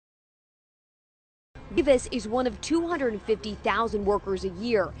Davis is one of 250,000 workers a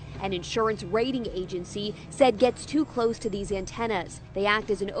year. An insurance rating agency said gets too close to these antennas. They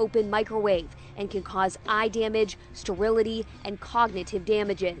act as an open microwave and can cause eye damage, sterility, and cognitive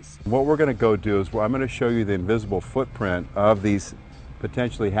damages. What we're going to go do is I'm going to show you the invisible footprint of these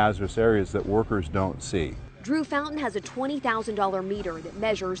potentially hazardous areas that workers don't see. Drew Fountain has a $20,000 meter that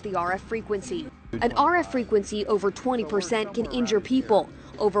measures the RF frequency. An RF frequency over 20% can injure people.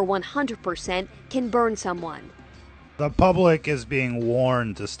 Over 100% can burn someone. The public is being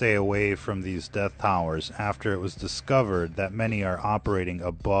warned to stay away from these death towers after it was discovered that many are operating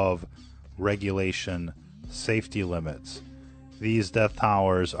above regulation safety limits. These death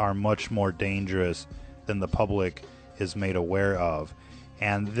towers are much more dangerous than the public is made aware of.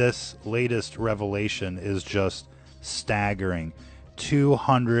 And this latest revelation is just staggering.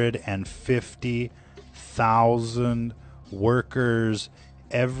 250,000 workers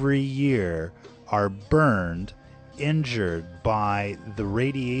every year are burned, injured by the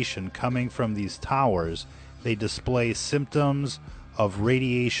radiation coming from these towers. They display symptoms of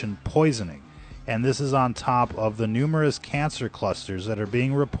radiation poisoning. And this is on top of the numerous cancer clusters that are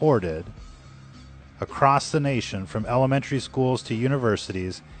being reported across the nation, from elementary schools to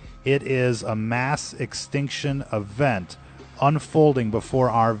universities. It is a mass extinction event unfolding before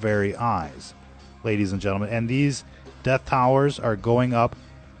our very eyes, ladies and gentlemen. And these death towers are going up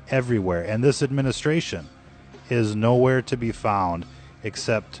everywhere. And this administration is nowhere to be found,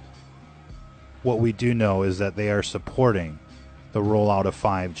 except what we do know is that they are supporting the rollout of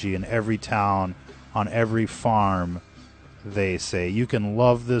 5G in every town, on every farm. They say you can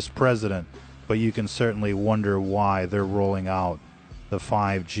love this president, but you can certainly wonder why they're rolling out the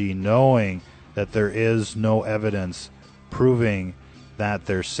 5G, knowing that there is no evidence proving that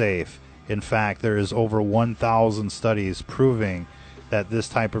they're safe. In fact, there is over 1,000 studies proving that this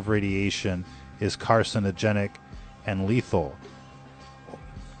type of radiation is carcinogenic and lethal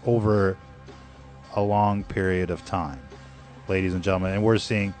over a long period of time, ladies and gentlemen. And we're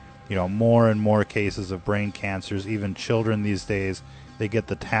seeing, more and more cases of brain cancers. Even children these days, they get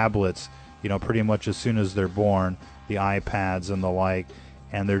the tablets, pretty much as soon as they're born, the iPads and the like,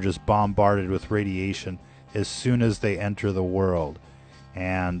 and they're just bombarded with radiation as soon as they enter the world.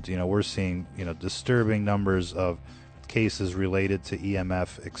 And, we're seeing, disturbing numbers of cases related to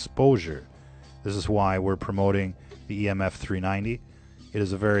EMF exposure. This is why we're promoting the EMF 390. It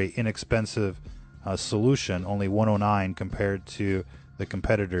is a very inexpensive solution, only $109 compared to the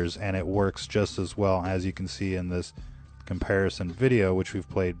competitors, and it works just as well, as you can see in this comparison video, which we've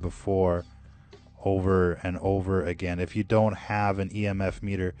played before over and over again. If you don't have an EMF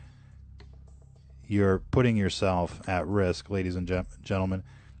meter, you're putting yourself at risk, ladies and gentlemen.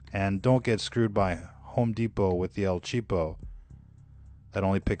 And don't get screwed by Home Depot with the El Cheapo that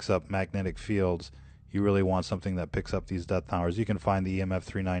only picks up magnetic fields. You really want something that picks up these death towers. You can find the EMF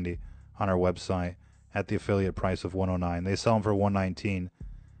 390 on our website at the affiliate price of $109. They sell them for $119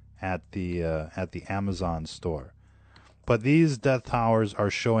 at the Amazon store. But these death towers are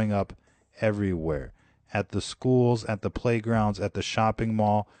showing up everywhere, at the schools, at the playgrounds, at the shopping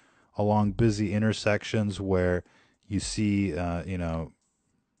mall, along busy intersections where you see,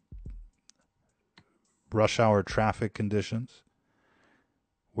 rush hour traffic conditions,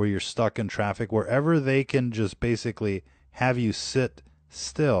 where you're stuck in traffic, wherever they can just basically have you sit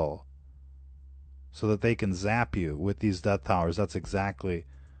still so that they can zap you with these death towers. That's exactly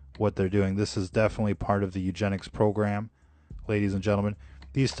what they're doing. This is definitely part of the eugenics program, ladies and gentlemen.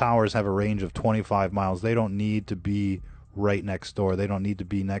 These towers have a range of 25 miles. They don't need to be right next door. They don't need to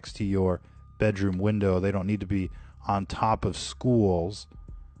be next to your bedroom window. They don't need to be on top of schools.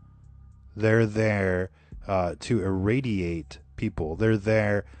 They're there to irradiate people. They're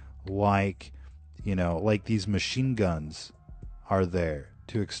there like these machine guns are there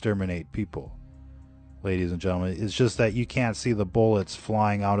to exterminate people, ladies and gentlemen. It's just that you can't see the bullets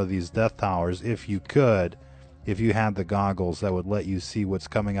flying out of these death towers. If you could, if you had the goggles that would let you see what's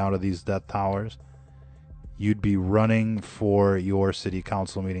coming out of these death towers, you'd be running for your city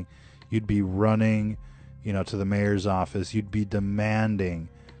council meeting. You'd be running, to the mayor's office. You'd be demanding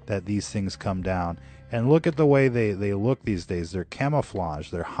that these things come down. And look at the way they look these days. They're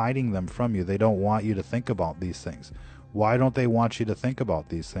camouflaged. They're hiding them from you. They don't want you to think about these things. Why don't they want you to think about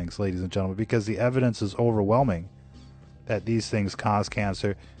these things, ladies and gentlemen? Because the evidence is overwhelming that these things cause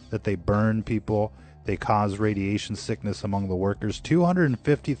cancer, that they burn people, they cause radiation sickness among the workers.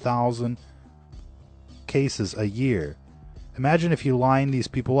 250,000 cases a year. Imagine if you line these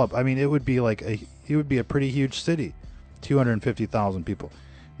people up. I mean, it would be a pretty huge city. 250,000 people.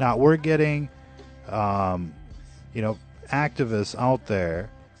 Now we're getting, activists out there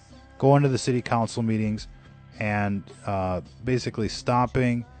going to the city council meetings and basically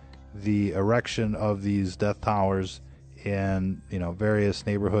stopping the erection of these death towers in various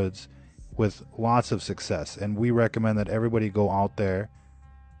neighborhoods with lots of success. And we recommend that everybody go out there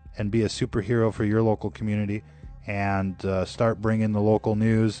and be a superhero for your local community and start bringing the local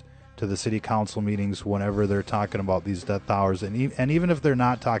news to the city council meetings whenever they're talking about these death towers. And even if they're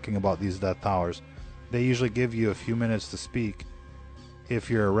not talking about these death towers, they usually give you a few minutes to speak. If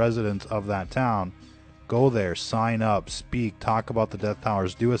you're a resident of that town, go there, sign up, speak, talk about the death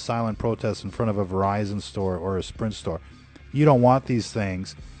towers, do a silent protest in front of a Verizon store or a Sprint store. You don't want these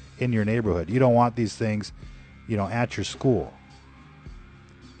things in your neighborhood. You don't want these things, at your school.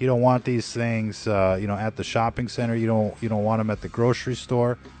 You don't want these things, at the shopping center. You don't want them at the grocery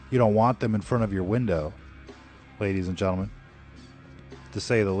store. You don't want them in front of your window, ladies and gentlemen, to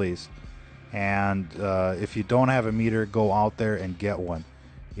say the least. And if you don't have a meter, go out there and get one.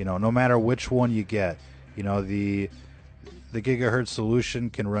 No matter which one you get, the gigahertz solution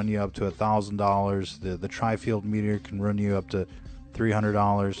can run you up to $1,000. The tri-field meter can run you up to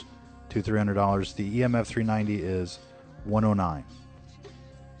 $300 to $300. The EMF 390 is $109.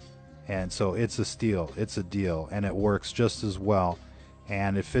 And so it's a steal. It's a deal, and it works just as well.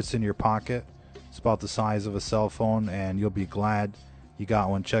 And it fits in your pocket. It's about the size of a cell phone, and you'll be glad you got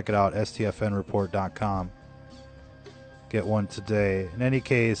one. Check it out, stfnreport.com. Get one today. In any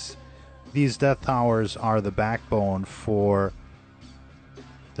case, these death towers are the backbone for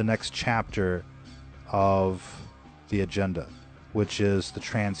the next chapter of the agenda, which is the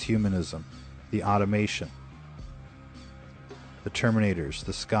transhumanism, the automation, the Terminators,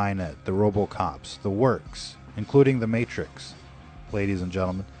 the Skynet, the Robocops, the works, including the Matrix, ladies and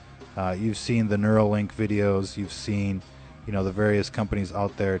gentlemen. You've seen the Neuralink videos. You've seen, the various companies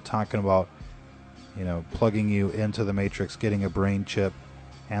out there talking about, plugging you into the Matrix, getting a brain chip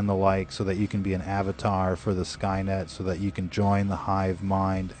and the like, so that you can be an avatar for the Skynet, so that you can join the hive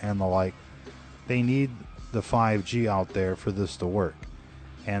mind and the like. They need the 5G out there for this to work.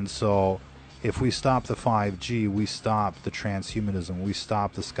 And so if we stop the 5G, we stop the transhumanism, we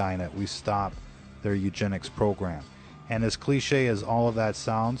stop the Skynet, we stop their eugenics program. And as cliche as all of that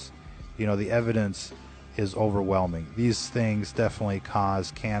sounds, the evidence is overwhelming. These things definitely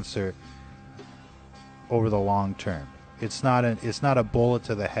cause cancer over the long term. It's not a bullet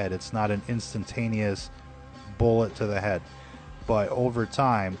to the head. It's not an instantaneous bullet to the head. But over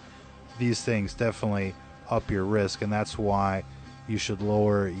time, these things definitely up your risk, and that's why you should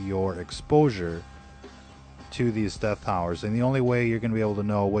lower your exposure to these death towers. And the only way you're going to be able to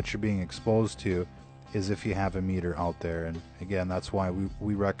know what you're being exposed to is if you have a meter out there. And again, that's why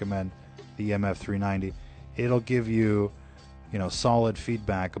we recommend the EMF 390. It'll give you, solid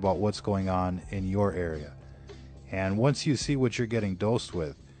feedback about what's going on in your area. And once you see what you're getting dosed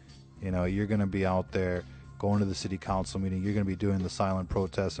with, you're going to be out there going to the city council meeting. You're going to be doing the silent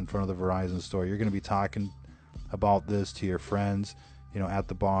protest in front of the Verizon store. You're going to be talking about this to your friends, at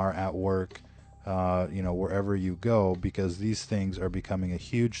the bar, at work, wherever you go, because these things are becoming a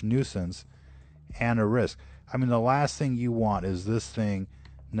huge nuisance and a risk. I mean, the last thing you want is this thing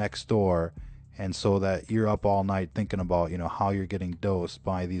next door, and so that you're up all night thinking about, how you're getting dosed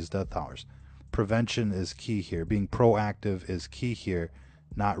by these death towers. Prevention is key here. Being proactive is key here,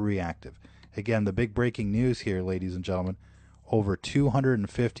 not reactive. Again, the big breaking news here, ladies and gentlemen, over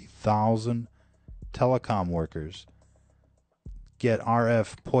 250,000 telecom workers get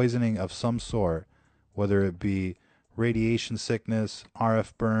RF poisoning of some sort, whether it be radiation sickness,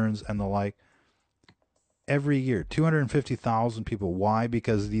 RF burns, and the like. Every year, 250,000 people. Why?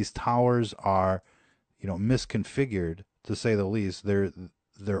 Because these towers are, misconfigured, to say the least. They're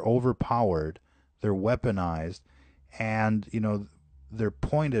overpowered, they're weaponized, and they're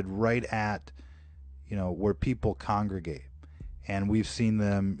pointed right at where people congregate. And we've seen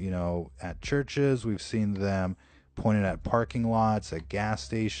them at churches, we've seen them pointed at parking lots, at gas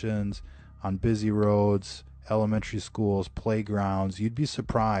stations, on busy roads, elementary schools, playgrounds. You'd be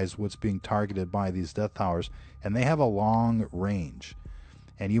surprised what's being targeted by these death towers, and they have a long range.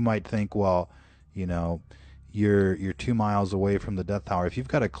 And you might think, well, you're 2 miles away from the death tower. If you've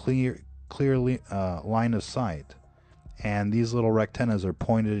got a clear line of sight, and these little rectennas are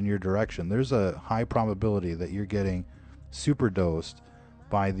pointed in your direction, there's a high probability that you're getting superdosed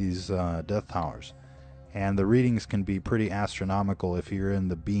by these death towers. And the readings can be pretty astronomical if you're in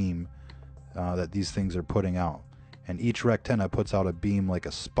the beam that these things are putting out. And each rectenna puts out a beam like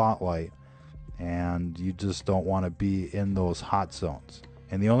a spotlight, and you just don't want to be in those hot zones.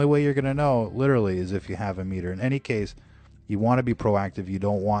 And the only way you're going to know, literally, is if you have a meter. In any case, you want to be proactive. You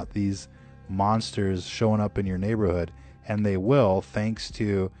don't want these monsters showing up in your neighborhood, and they will, thanks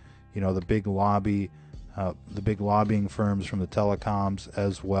to the big lobbying firms from the telecoms,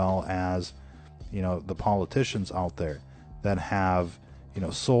 as well as the politicians out there that have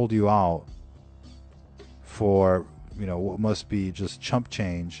sold you out for what must be just chump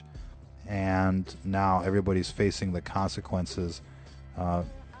change, and now everybody's facing the consequences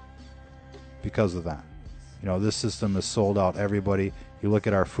because of that. This system has sold out everybody. You look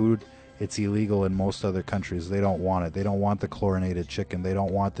at our food, it's illegal in most other countries. They don't want it. They don't want the chlorinated chicken. They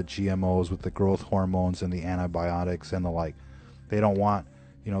don't want the GMOs with the growth hormones and the antibiotics and the like. They don't want,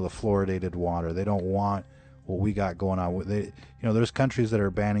 the fluoridated water. They don't want what we got going on. There's countries that are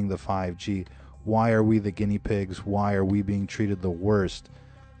banning the 5G. Why are we the guinea pigs? Why are we being treated the worst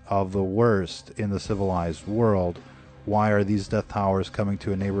of the worst in the civilized world? Why are these death towers coming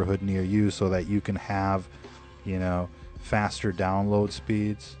to a neighborhood near you so that you can have, faster download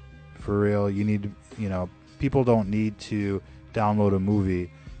speeds? For real, you need, people don't need to download a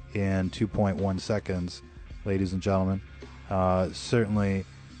movie in 2.1 seconds, ladies and gentlemen. Certainly,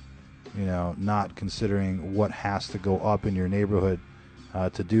 not considering what has to go up in your neighborhood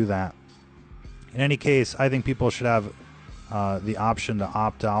to do that. In any case, I think people should have the option to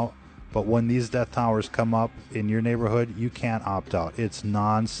opt out. But when these death towers come up in your neighborhood, you can't opt out. It's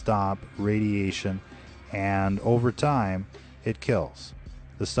non-stop radiation, and over time, it kills.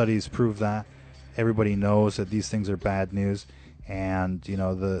 The studies prove that. Everybody knows that these things are bad news, and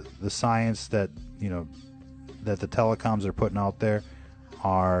the science that that the telecoms are putting out there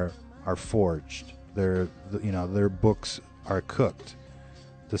are forged. Their books are cooked,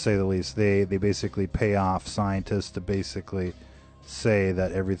 to say the least. They basically pay off scientists to basically say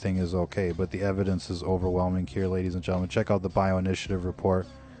that everything is okay, but the evidence is overwhelming here, ladies and gentlemen. Check out the Bioinitiative report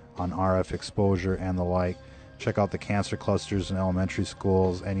on RF exposure and the like. Check out the cancer clusters in elementary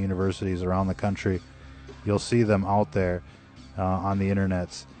schools and universities around the country. You'll see them out there on the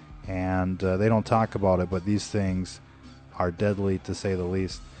internets, and they don't talk about it, but these things are deadly, to say the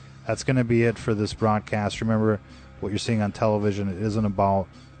least. That's going to be it for this broadcast. Remember, what you're seeing on television, it isn't about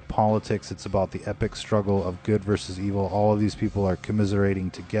politics. It's about the epic struggle of good versus evil. All of these people are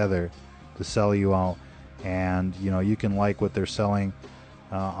commiserating together to sell you out, and you can like what they're selling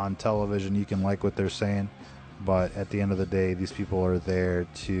on television, you can like what they're saying, but at the end of the day, these people are there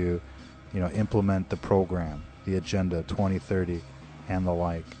to implement the program, the Agenda 2030 and the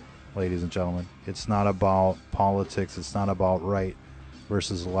like. Ladies and gentlemen, it's not about politics. It's not about right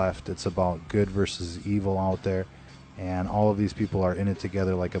versus left. It's about good versus evil out there, and all of these people are in it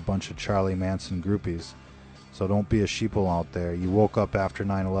together like a bunch of Charlie Manson groupies. So don't be a sheeple out there. You woke up after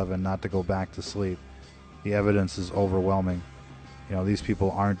 9/11 not to go back to sleep. The evidence is overwhelming. These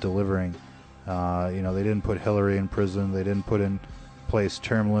people aren't delivering. They didn't put Hillary in prison. They didn't put in place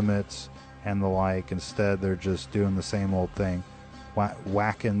term limits and the like. Instead, they're just doing the same old thing,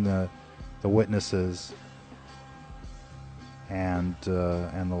 whacking the witnesses and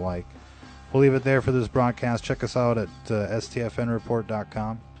the like. We'll leave it there for this broadcast. Check us out at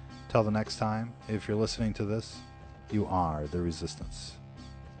stfnreport.com. Till the next time, if you're listening to this, you are the resistance.